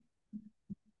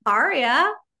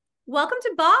Aria, welcome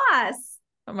to Boss.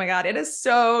 Oh my God, it is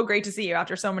so great to see you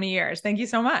after so many years. Thank you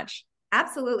so much.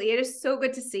 Absolutely. It is so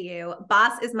good to see you.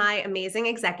 Boss is my amazing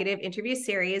executive interview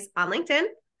series on LinkedIn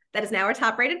that is now our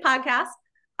top rated podcast.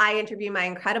 I interview my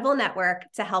incredible network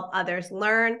to help others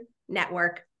learn,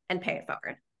 network, and pay it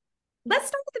forward. Let's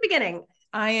start at the beginning.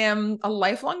 I am a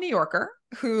lifelong New Yorker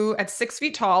who, at 6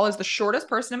 feet tall, is the shortest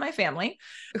person in my family,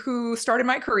 who started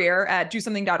my career at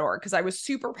DoSomething.org because I was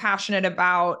super passionate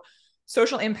about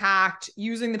social impact,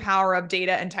 using the power of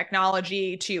data and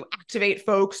technology to activate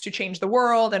folks to change the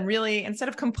world and really, instead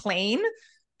of complain,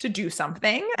 to do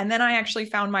something. And then I actually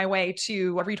found my way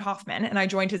to Reid Hoffman and I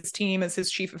joined his team as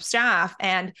his chief of staff.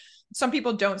 And some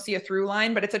people don't see a through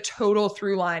line, but it's a total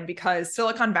through line because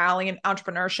Silicon Valley and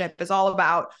entrepreneurship is all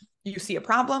about you see a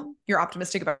problem, you're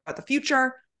optimistic about the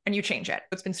future, and you change it.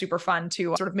 It's been super fun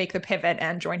to sort of make the pivot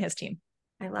and join his team.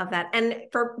 I love that. And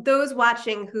for those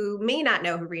watching who may not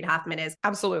know who Reid Hoffman is.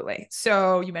 Absolutely.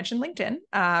 So you mentioned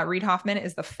LinkedIn. Reid Hoffman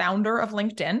is the founder of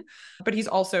LinkedIn, but he's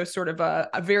also sort of a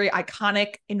very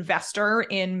iconic investor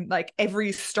in like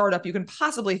every startup you can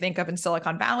possibly think of in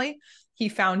Silicon Valley. He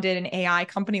founded an AI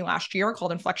company last year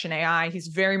called Inflection AI. He's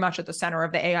very much at the center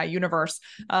of the AI universe.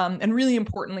 And really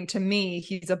importantly to me,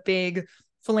 he's a big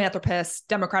philanthropist,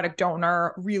 democratic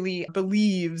donor, really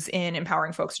believes in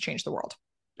empowering folks to change the world.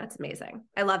 That's amazing.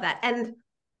 I love that. And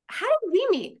how did we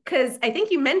meet? Because I think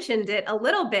you mentioned it a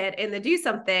little bit in the Do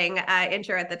Something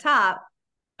intro at the top.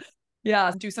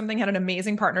 Yeah, Do Something had an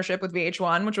amazing partnership with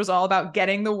VH1, which was all about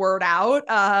getting the word out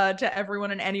to everyone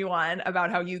and anyone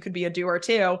about how you could be a doer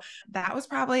too. That was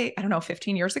probably, I don't know,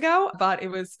 15 years ago, but it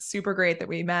was super great that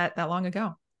we met that long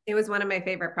ago. It was one of my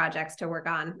favorite projects to work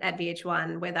on at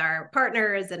VH1 with our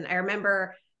partners. And I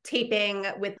remember taping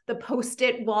with the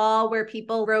post-it wall where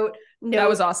people wrote notes. That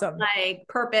was awesome. Like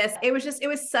purpose. It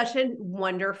was such a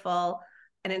wonderful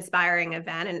and inspiring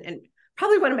event and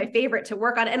probably one of my favorite to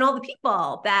work on, and all the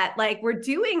people that like were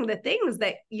doing the things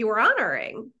that you were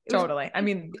honoring. Totally. I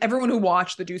mean, everyone who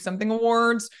watched the Do Something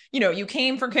Awards, you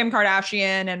came from Kim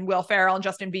Kardashian and Will Ferrell and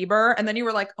Justin Bieber. And then you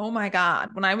were like, oh my God,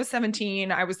 when I was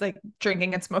 17, I was like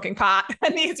drinking and smoking pot.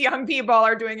 And these young people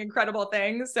are doing incredible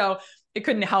things. So it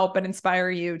couldn't help but inspire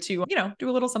you to, do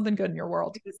a little something good in your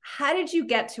world. How did you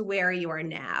get to where you are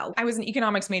now? I was an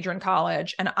economics major in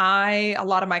college, and a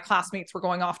lot of my classmates were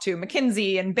going off to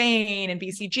McKinsey and Bain and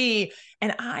BCG.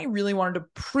 And I really wanted to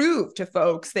prove to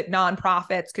folks that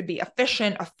nonprofits could be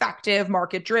efficient, effective,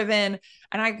 market driven.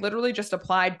 And I literally just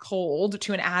applied cold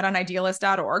to an ad on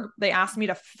idealist.org. They asked me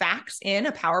to fax in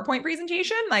a PowerPoint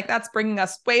presentation. Like that's bringing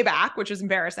us way back, which is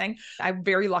embarrassing. I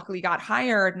very luckily got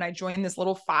hired and I joined this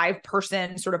little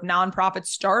 5-person sort of nonprofit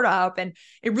startup. And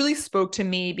it really spoke to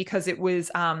me because it would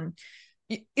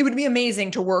be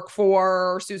amazing to work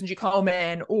for Susan G.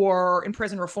 Komen or in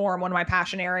prison reform, one of my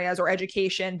passion areas, or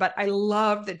education. But I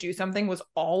loved that Do Something was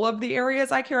all of the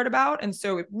areas I cared about. And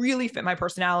so it really fit my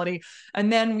personality.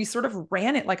 And then we sort of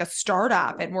ran it like a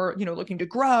startup and we're, looking to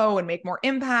grow and make more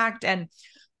impact. And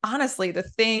honestly, the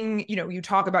thing, you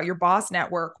talk about your boss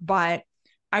network, but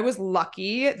I was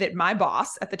lucky that my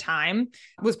boss at the time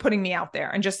was putting me out there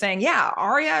and just saying, yeah,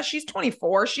 Aria, she's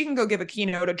 24. She can go give a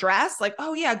keynote address. Like,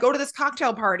 oh yeah, go to this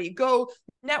cocktail party, go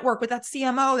network with that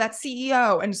CMO, that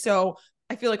CEO. And so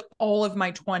I feel like all of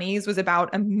my 20s was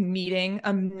about meeting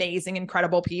amazing,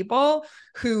 incredible people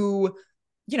who,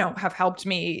 have helped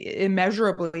me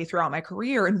immeasurably throughout my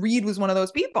career. And Reid was one of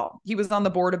those people. He was on the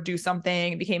board of Do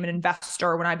Something, became an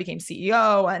investor when I became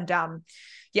CEO. And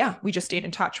yeah, we just stayed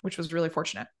in touch, which was really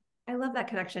fortunate. I love that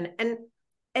connection. And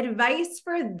advice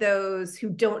for those who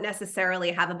don't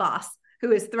necessarily have a boss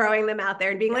who is throwing them out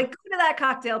there and being like, go to that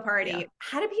cocktail party. Yeah.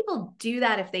 How do people do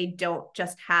that if they don't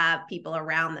just have people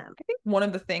around them? I think one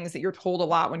of the things that you're told a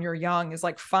lot when you're young is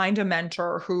like, find a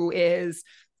mentor who is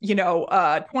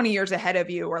 20 years ahead of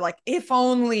you, or like, if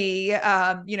only,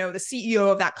 the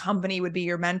CEO of that company would be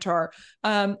your mentor.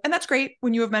 And that's great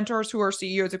when you have mentors who are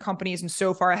CEOs of companies and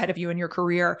so far ahead of you in your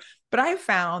career. But I've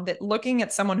found that looking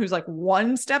at someone who's like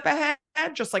one step ahead,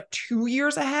 just like 2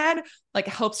 years ahead, like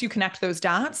helps you connect those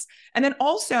dots. And then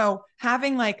also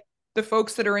having like the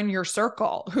folks that are in your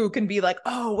circle who can be like,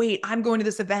 oh, wait, I'm going to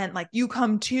this event. Like you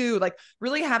come too, like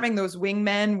really having those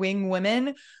wingmen, wing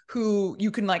women who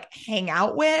you can like hang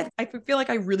out with. I feel like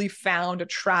I really found a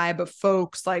tribe of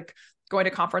folks like going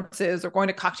to conferences or going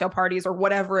to cocktail parties or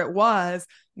whatever it was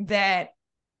that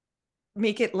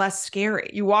make it less scary.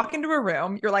 You walk into a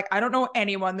room, you're like, I don't know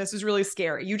anyone. This is really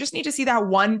scary. You just need to see that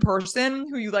one person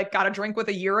who you like got a drink with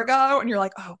a year ago. And you're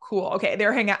like, oh, cool. Okay.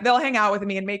 They'll hang out with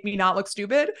me and make me not look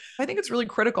stupid. I think it's really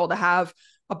critical to have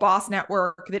a boss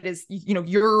network that is,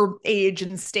 your age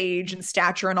and stage and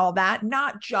stature and all that,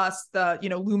 not just the,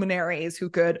 luminaries who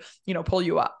could, pull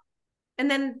you up. And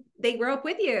then they grow up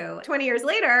with you. 20 years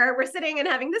later, we're sitting and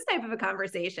having this type of a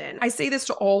conversation. I say this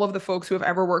to all of the folks who have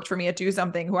ever worked for me at Do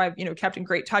Something, who I've, kept in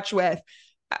great touch with.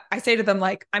 I say to them,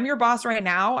 like, I'm your boss right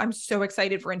now. I'm so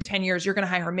excited for in 10 years, you're going to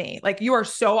hire me. Like, you are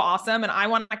so awesome. And I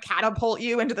want to catapult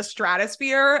you into the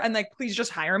stratosphere. And like, please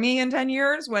just hire me in 10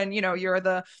 years when, you're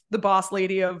the boss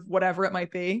lady of whatever it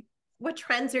might be. What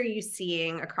trends are you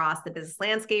seeing across the business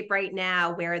landscape right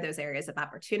now? Where are those areas of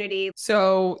opportunity?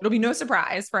 So it'll be no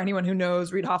surprise for anyone who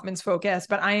knows Reid Hoffman's focus,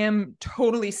 but I am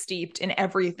totally steeped in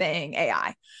everything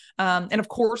AI. And of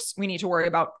course, we need to worry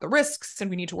about the risks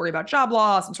and we need to worry about job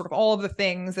loss and sort of all of the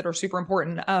things that are super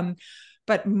important.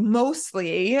 But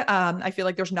mostly, I feel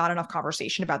like there's not enough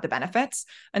conversation about the benefits.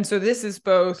 And so this is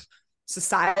both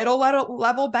societal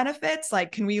level benefits,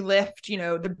 like can we lift,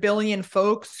 the billion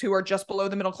folks who are just below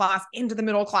the middle class into the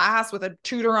middle class with a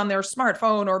tutor on their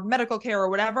smartphone or medical care or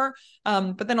whatever.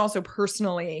 But then also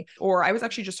personally, or I was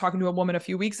actually just talking to a woman a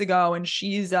few weeks ago, and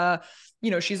she's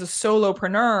she's a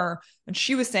solopreneur, and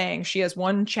she was saying she has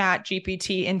one chat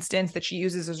GPT instance that she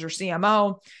uses as her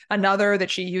CMO, another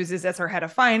that she uses as her head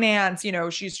of finance.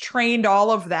 She's trained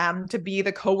all of them to be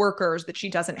the coworkers that she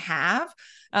doesn't have.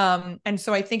 And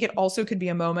so I think it also could be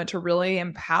a moment to really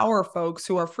empower folks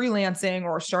who are freelancing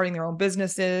or starting their own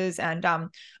businesses. And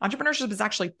entrepreneurship is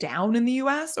actually down in the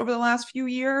US over the last few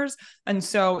years. And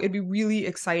so it'd be really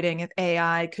exciting if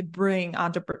AI could bring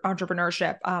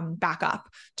entrepreneurship back up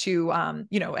to,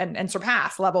 and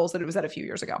surpass levels that it was at a few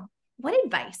years ago. What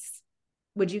advice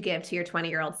would you give to your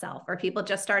 20-year-old self, or people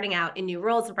just starting out in new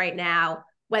roles right now,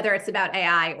 whether it's about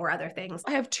AI or other things?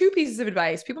 I have two pieces of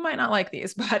advice. People might not like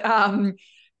these, but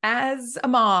as a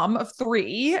mom of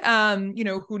three,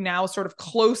 who now sort of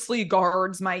closely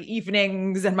guards my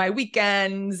evenings and my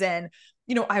weekends, and,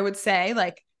 I would say,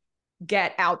 like,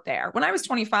 get out there. When I was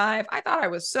 25, I thought I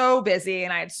was so busy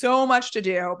and I had so much to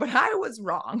do, but I was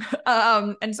wrong.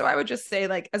 And so I would just say,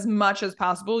 like, as much as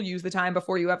possible, use the time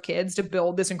before you have kids to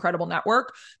build this incredible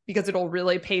network, because it'll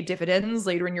really pay dividends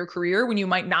later in your career when you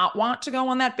might not want to go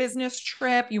on that business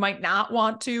trip. You might not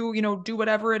want to, do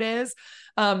whatever it is.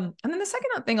 And then the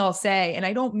second thing I'll say, and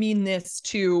I don't mean this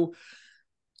to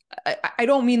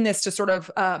sort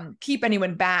of keep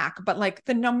anyone back, but like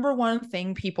the number one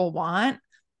thing people want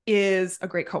is a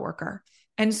great coworker.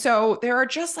 And so there are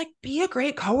just like, be a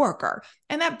great coworker.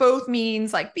 And that both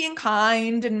means like being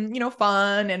kind and,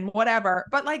 fun and whatever,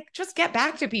 but like just get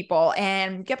back to people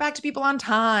on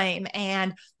time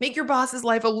and make your boss's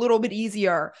life a little bit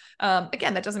easier.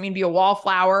 Again, that doesn't mean be a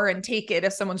wallflower and take it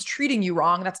if someone's treating you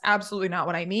wrong. That's absolutely not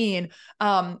what I mean.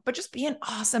 But just be an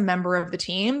awesome member of the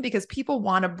team, because people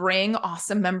want to bring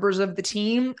awesome members of the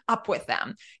team up with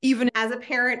them. Even as a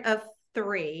parent of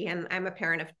 3, and I'm a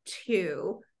parent of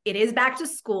 2, it is back to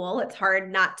school. It's hard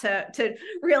not to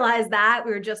realize that.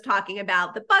 We were just talking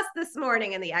about the bus this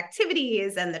morning and the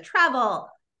activities and the travel.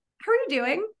 How are you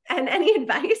doing? And any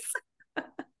advice?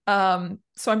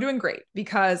 So I'm doing great,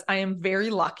 because I am very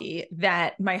lucky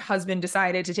that my husband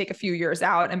decided to take a few years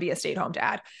out and be a stay-at-home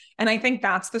dad. And I think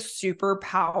that's the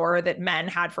superpower that men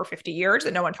had for 50 years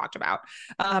that no one talked about.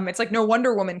 It's like no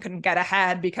wonder women couldn't get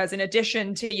ahead, because in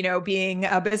addition to, being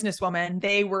a businesswoman,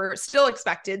 they were still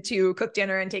expected to cook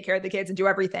dinner and take care of the kids and do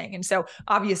everything. And so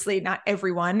obviously not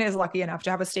everyone is lucky enough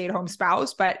to have a stay-at-home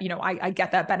spouse, but, I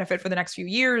get that benefit for the next few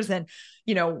years. And,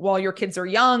 while your kids are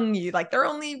young, they're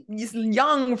only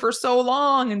young for so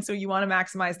long. And so you want to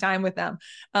maximize time with them.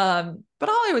 But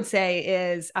all I would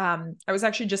say is I was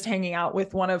actually just hanging out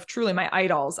with one of truly my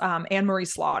idols, Anne-Marie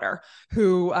Slaughter,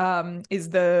 who is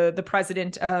the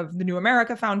president of the New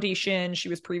America Foundation. She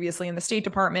was previously in the State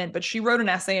Department, but she wrote an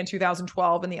essay in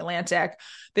 2012 in The Atlantic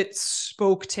that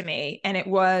spoke to me. And it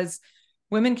was,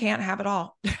 women can't have it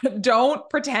all. Don't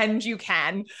pretend you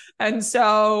can. And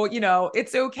so,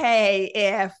 it's okay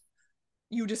if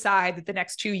you decide that the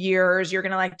next 2 years you're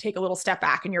going to like take a little step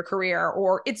back in your career,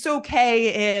 or it's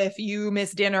okay if you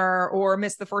miss dinner or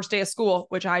miss the first day of school,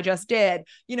 which I just did.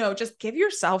 Just give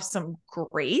yourself some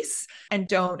grace and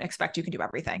don't expect you can do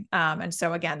everything. And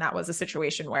so again, that was a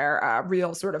situation where a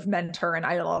real sort of mentor and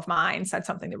idol of mine said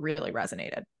something that really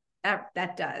resonated.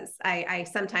 That does. I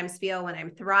sometimes feel when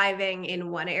I'm thriving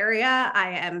in one area,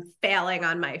 I am failing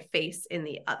on my face in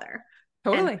the other.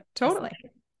 Totally.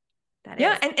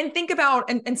 Yeah. And think about,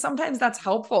 and sometimes that's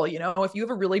helpful. If you have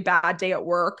a really bad day at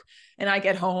work and I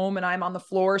get home and I'm on the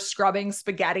floor scrubbing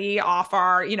spaghetti off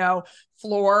our,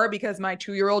 floor because my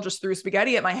 2-year-old just threw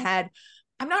spaghetti at my head,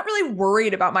 I'm not really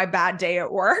worried about my bad day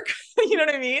at work. You know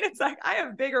what I mean? It's like I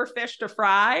have bigger fish to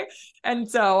fry. And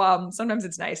so sometimes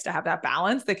it's nice to have that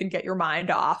balance that can get your mind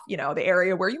off, the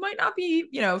area where you might not be,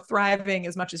 thriving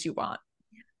as much as you want.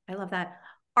 I love that.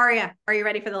 Aria, are you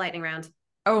ready for the lightning round?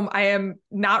 Oh, I am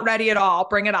not ready at all.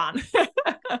 Bring it on.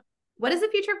 What does the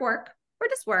future of work, or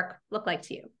does work, look like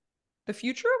to you? The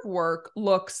future of work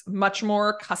looks much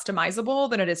more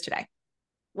customizable than it is today.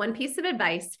 One piece of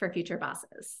advice for future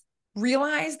bosses.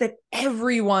 Realize that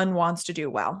everyone wants to do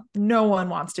well. No one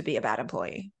wants to be a bad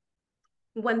employee.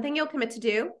 One thing you'll commit to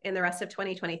do in the rest of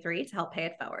 2023 to help pay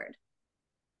it forward.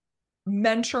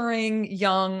 Mentoring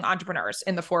young entrepreneurs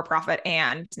in the for-profit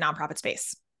and nonprofit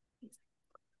space.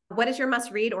 What is your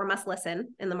must read or must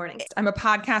listen in the morning? I'm a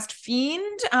podcast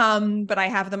fiend, but I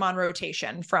have them on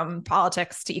rotation from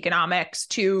politics to economics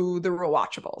to the Real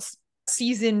Watchables.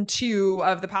 Season 2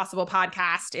 of the Possible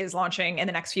podcast is launching in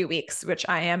the next few weeks, which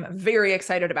I am very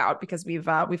excited about because we've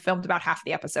filmed about half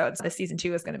the episodes. This season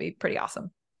 2 is going to be pretty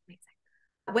awesome.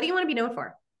 What do you want to be known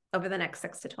for over the next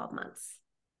 6 to 12 months?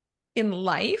 In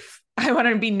life, I want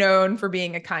to be known for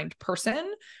being a kind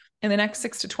person. In the next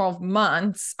 6 to 12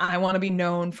 months, I want to be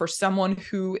known for someone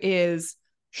who is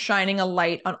shining a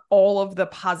light on all of the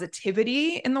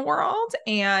positivity in the world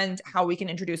and how we can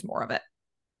introduce more of it.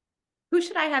 Who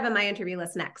should I have in my interview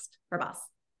list next for boss?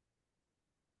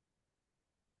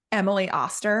 Emily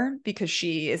Oster, because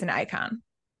she is an icon.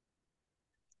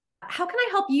 How can I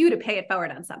help you to pay it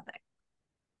forward on something?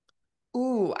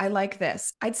 Ooh, I like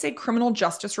this. I'd say criminal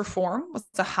justice reform was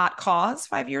a hot cause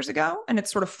 5 years ago, and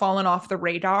it's sort of fallen off the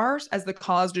radars as the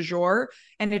cause du jour,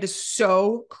 and it is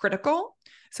so critical.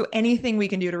 So anything we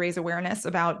can do to raise awareness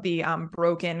about the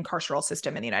broken carceral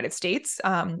system in the United States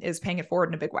is paying it forward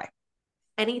in a big way.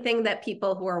 Anything that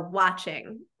people who are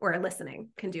watching or listening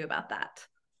can do about that?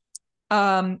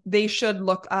 They should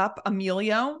look up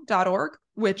Amelio.org,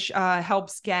 which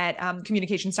helps get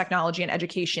communications technology and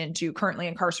education to currently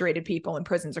incarcerated people in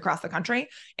prisons across the country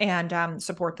and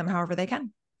support them however they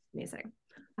can. Amazing.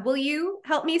 Will you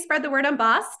help me spread the word on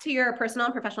Boss to your personal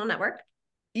and professional network?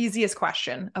 Easiest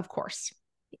question, of course.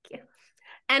 Thank you.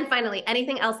 And finally,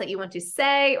 anything else that you want to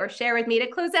say or share with me to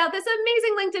close out this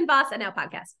amazing LinkedIn Boss and Now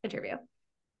podcast interview?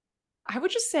 I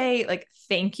would just say,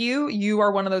 thank you. You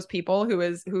are one of those people who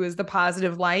is the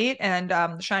positive light and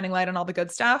shining light on all the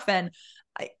good stuff. And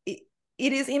it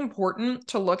is important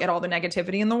to look at all the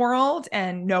negativity in the world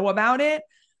and know about it.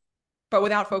 But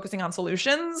without focusing on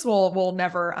solutions, we'll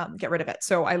never get rid of it.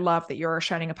 So I love that you're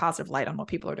shining a positive light on what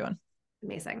people are doing.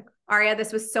 Amazing. Aria,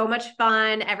 this was so much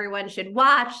fun. Everyone should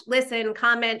watch, listen,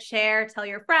 comment, share, tell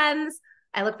your friends.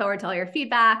 I look forward to all your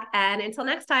feedback. And until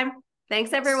next time.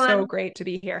 Thanks, everyone. So great to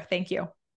be here. Thank you.